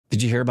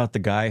Did you hear about the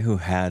guy who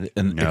had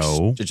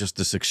just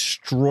this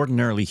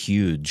extraordinarily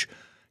huge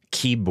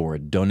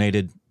keyboard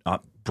donated,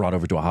 brought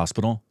over to a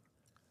hospital?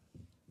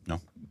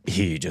 No.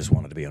 He just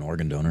wanted to be an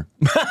organ donor.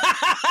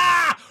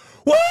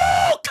 Woo!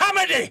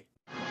 Comedy!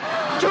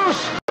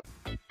 Juice!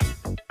 You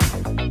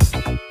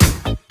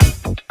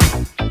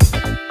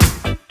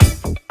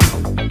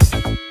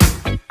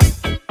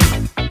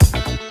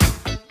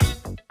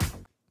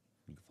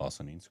can follow us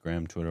on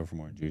Instagram, Twitter for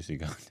more juicy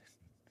content.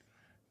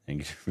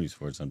 Thank you for your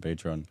support on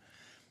Patreon.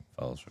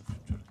 Follow us for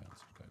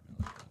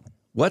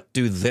What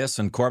do this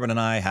and Corbin and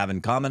I have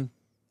in common?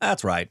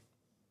 That's right.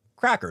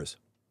 Crackers.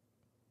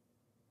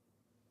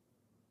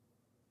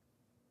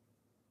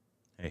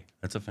 Hey,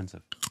 that's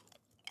offensive.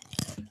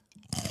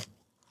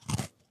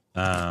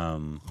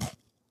 Kind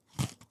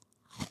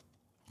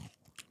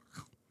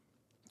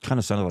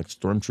of sounded like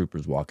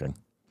stormtroopers walking.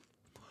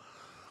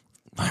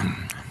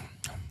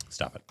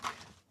 Stop it.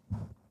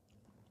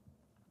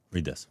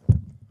 Read this.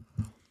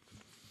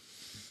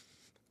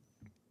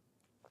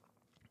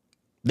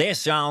 This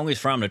song is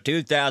from the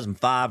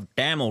 2005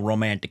 Tamil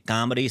romantic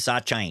comedy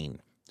Sachien,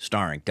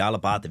 starring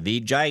Kalapathy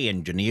Vijay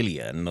and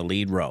Janelia in the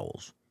lead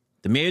roles.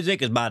 The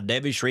music is by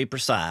Devi Sri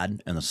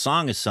Prasad, and the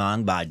song is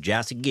sung by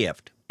Jassy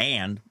Gift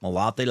and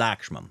Malathi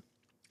Lakshman.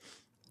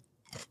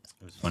 It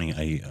was funny.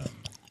 I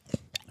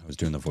was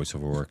doing the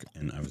voiceover work,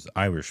 and I was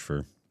Irish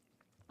for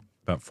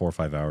about 4 or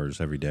 5 hours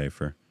every day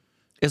for...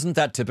 Isn't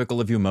that typical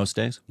of you most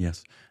days?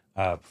 Yes.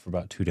 For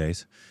about 2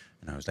 days.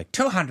 And I was like,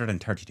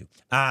 232.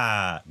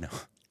 No.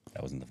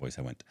 That wasn't the voice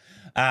I went.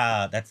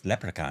 That's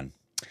Leprechaun.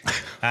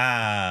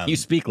 You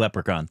speak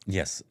Leprechaun.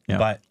 Yes.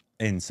 Yeah.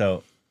 And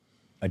so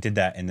I did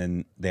that, and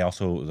then they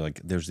also,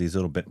 like, there's these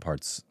little bit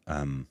parts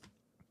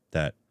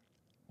that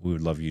we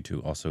would love you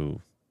to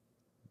also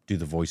do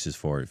the voices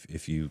for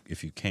if you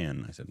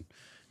can. I said,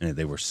 and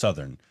they were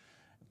Southern,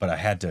 but I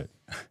had to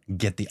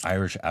get the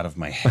Irish out of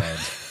my head.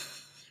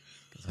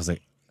 I was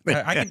like,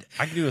 I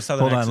could do a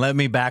Southern Hold on, accent. let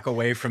me back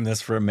away from this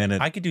for a minute.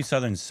 I could do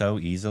Southern so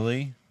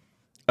easily.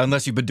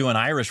 Unless you've been doing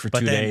Irish for 2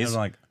 days. I'm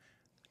like,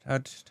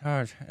 that's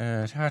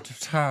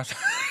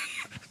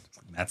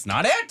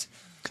not it.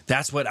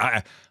 That's what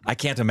I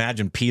can't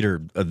imagine.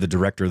 Peter, the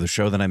director of the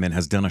show that I'm in,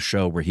 has done a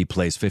show where he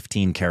plays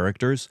 15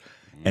 characters,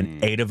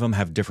 and 8 of them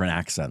have different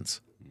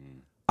accents.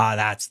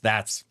 That's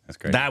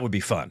great. That would be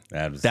fun.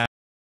 That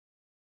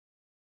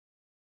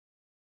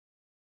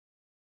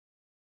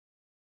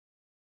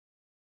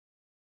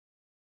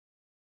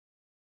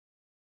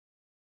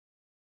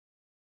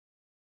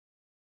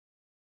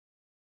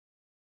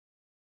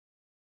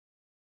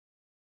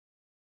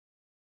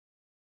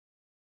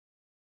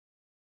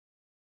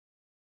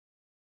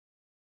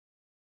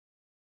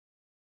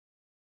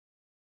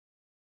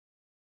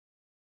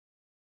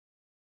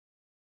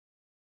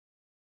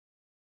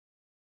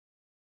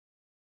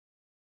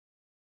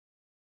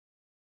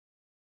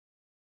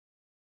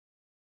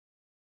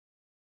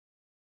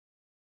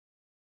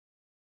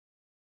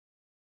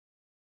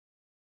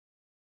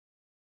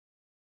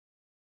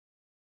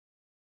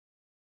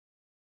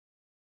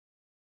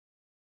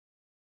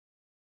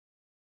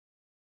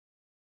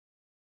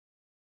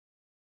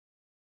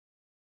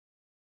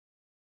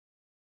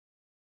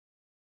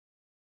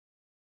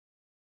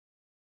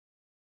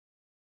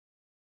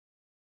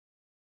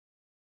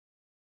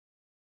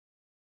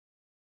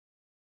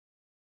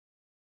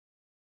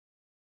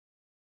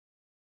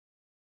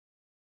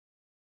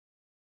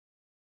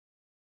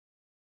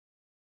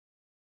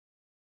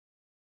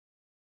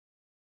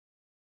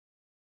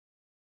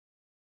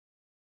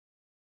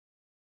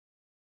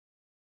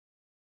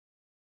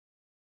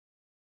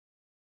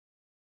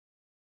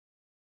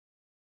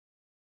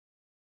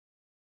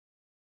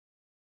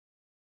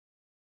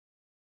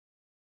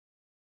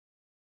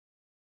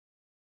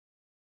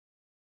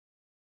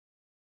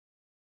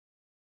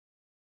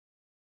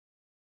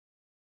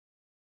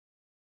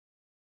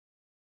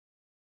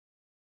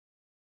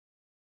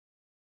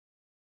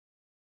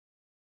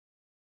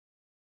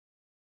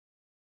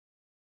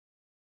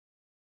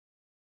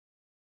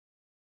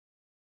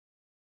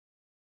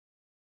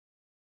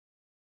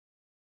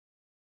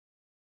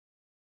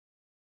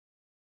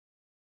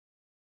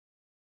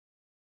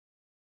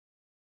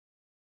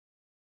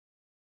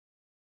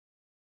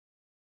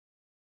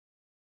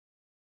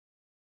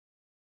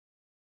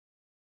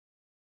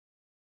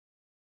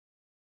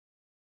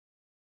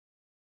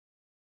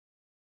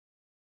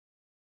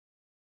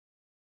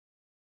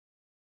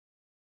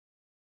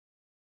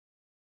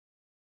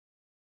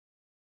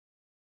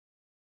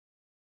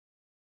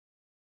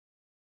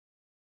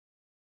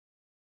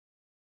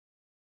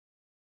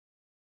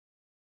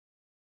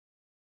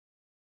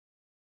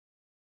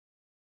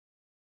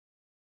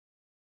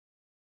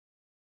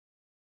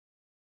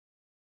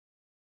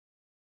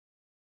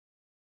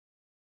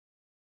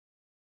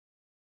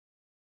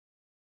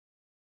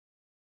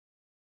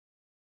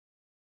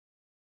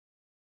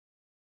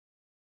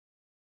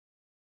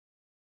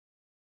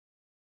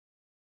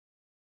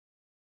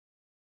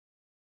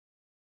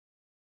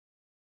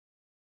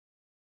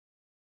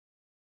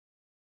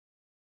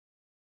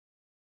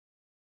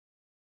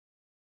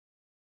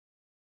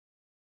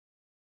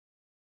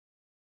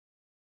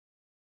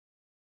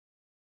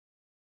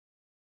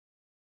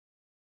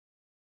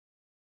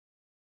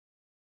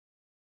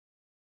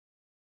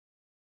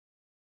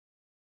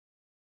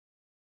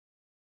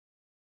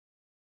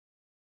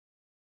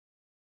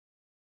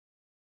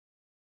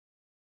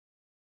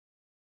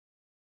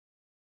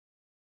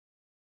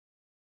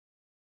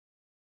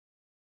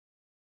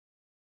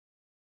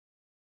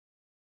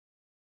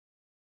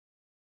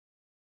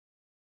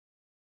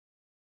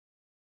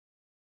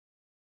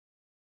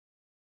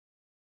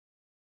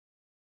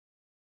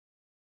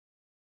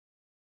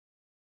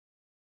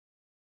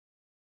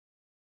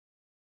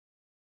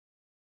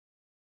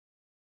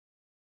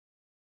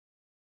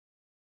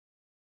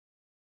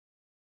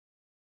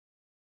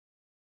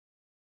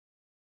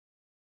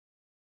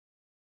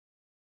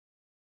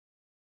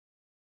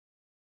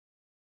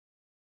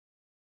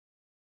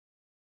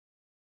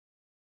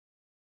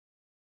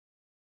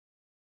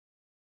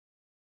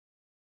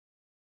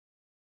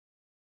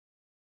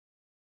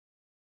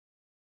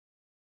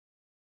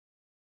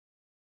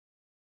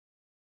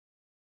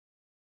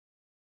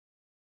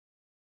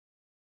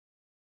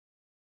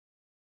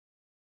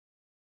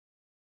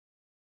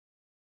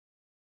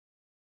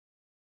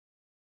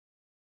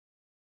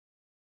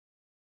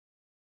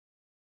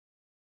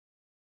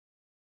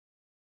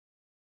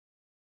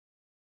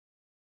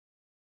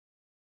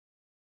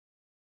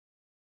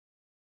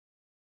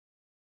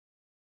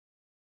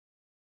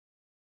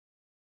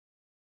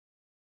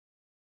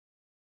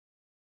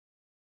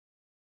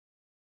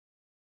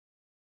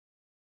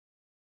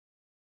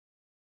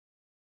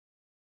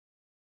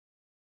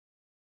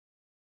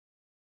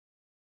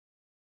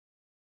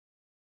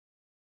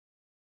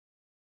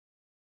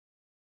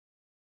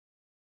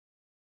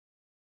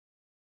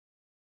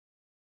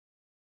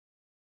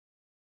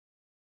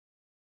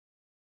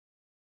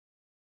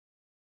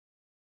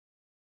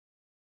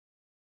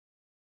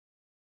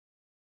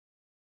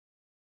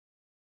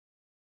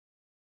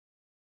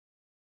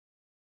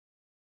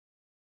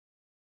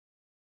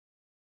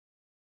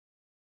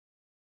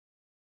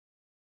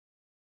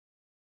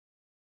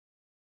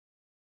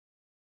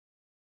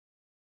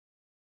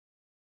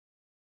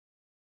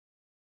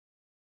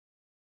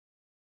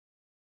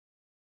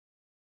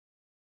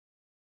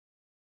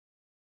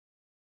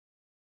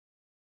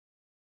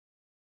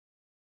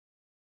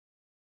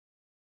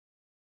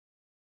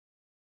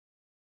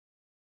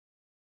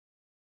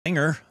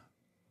singer.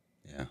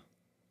 Yeah.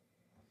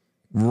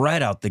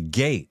 Right out the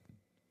gate.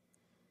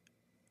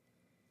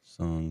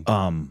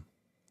 Song.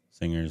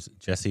 Singers.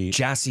 Jassy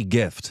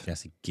Gift.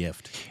 Jassy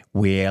Gift.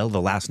 Well,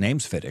 the last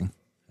name's fitting.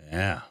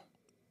 Yeah.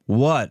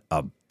 What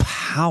a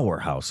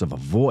powerhouse of a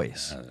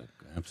voice.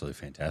 Absolutely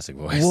fantastic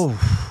voice. Whoa.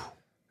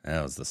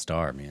 That was the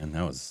star, man.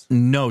 That was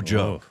no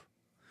joke.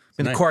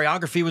 And nice. the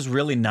choreography was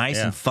really nice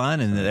and fun,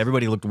 and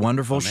everybody looked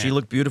wonderful. She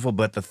looked beautiful,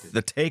 but the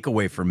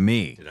takeaway for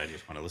me I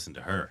just want to listen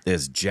to her.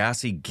 is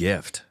Jassy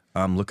Gift.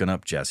 I'm looking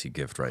up Jassy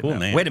Gift right now.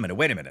 Name. Wait a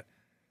minute.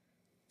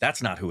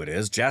 That's not who it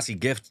is. Jassy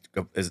Gift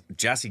is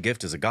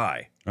a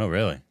guy. Oh,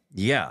 really?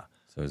 Yeah.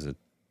 So is it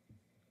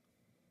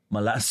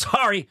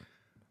Malati.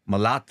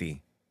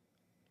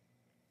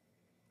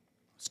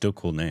 still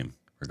cool name,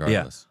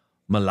 regardless?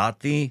 Yeah.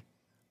 Malati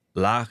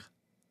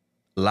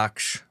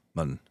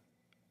Lakshman.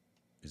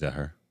 Is that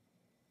her?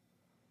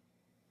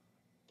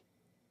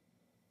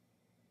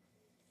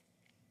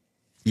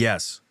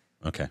 Yes.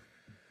 Okay.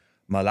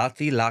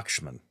 Malati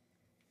Lakshman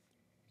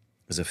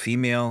is a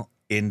female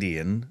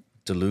Indian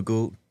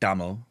Telugu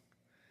Tamil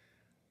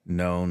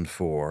known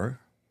for...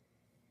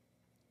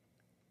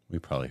 We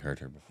probably heard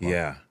her before.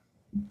 Yeah.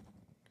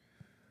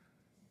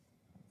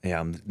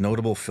 Yeah,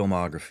 notable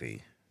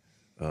filmography.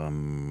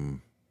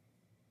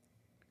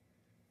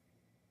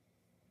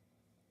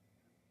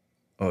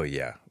 Oh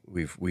yeah,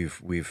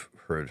 we've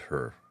heard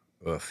her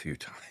a few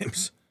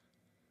times.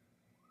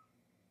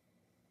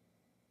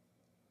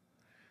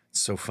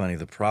 It's so funny.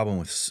 The problem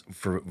with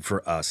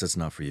for us, it's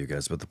not for you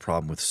guys, but the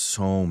problem with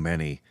so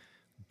many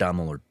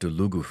Tamil or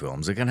Telugu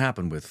films, it can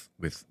happen with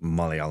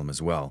Malayalam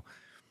as well,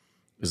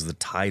 is the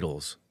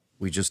titles.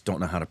 We just don't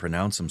know how to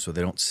pronounce them, so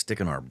they don't stick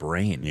in our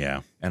brain.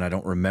 Yeah. And I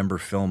don't remember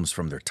films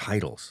from their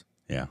titles.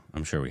 Yeah,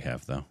 I'm sure we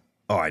have, though.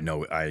 Oh, I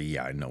know.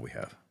 I know we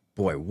have.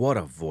 Boy, what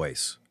a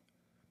voice.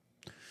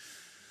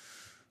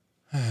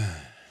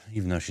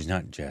 Even though she's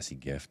not Jassy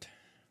Gift.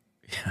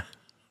 Yeah.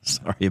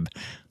 Sorry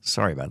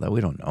about that.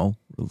 We don't know.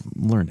 We're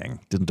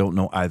learning. Don't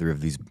know either of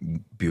these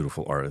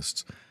beautiful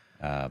artists.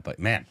 But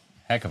man,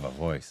 heck of a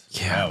voice.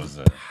 Yeah, that was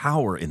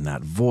power in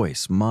that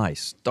voice. My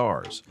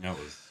stars. That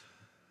was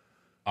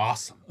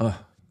awesome.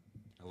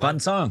 Fun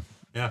song.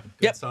 Yeah,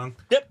 good song.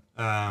 Yep.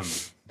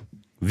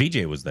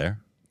 Vijay was there.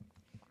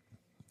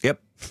 Yep.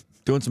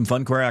 Doing some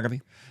fun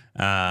choreography.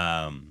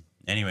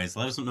 Anyways,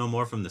 let us know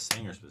more from the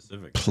singer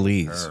specifically.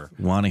 Please.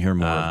 Want to hear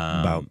more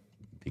about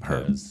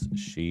because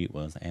she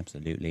was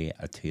absolutely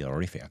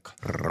terrific.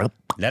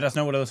 Let us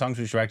know what other songs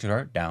we should react to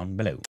her down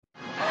below.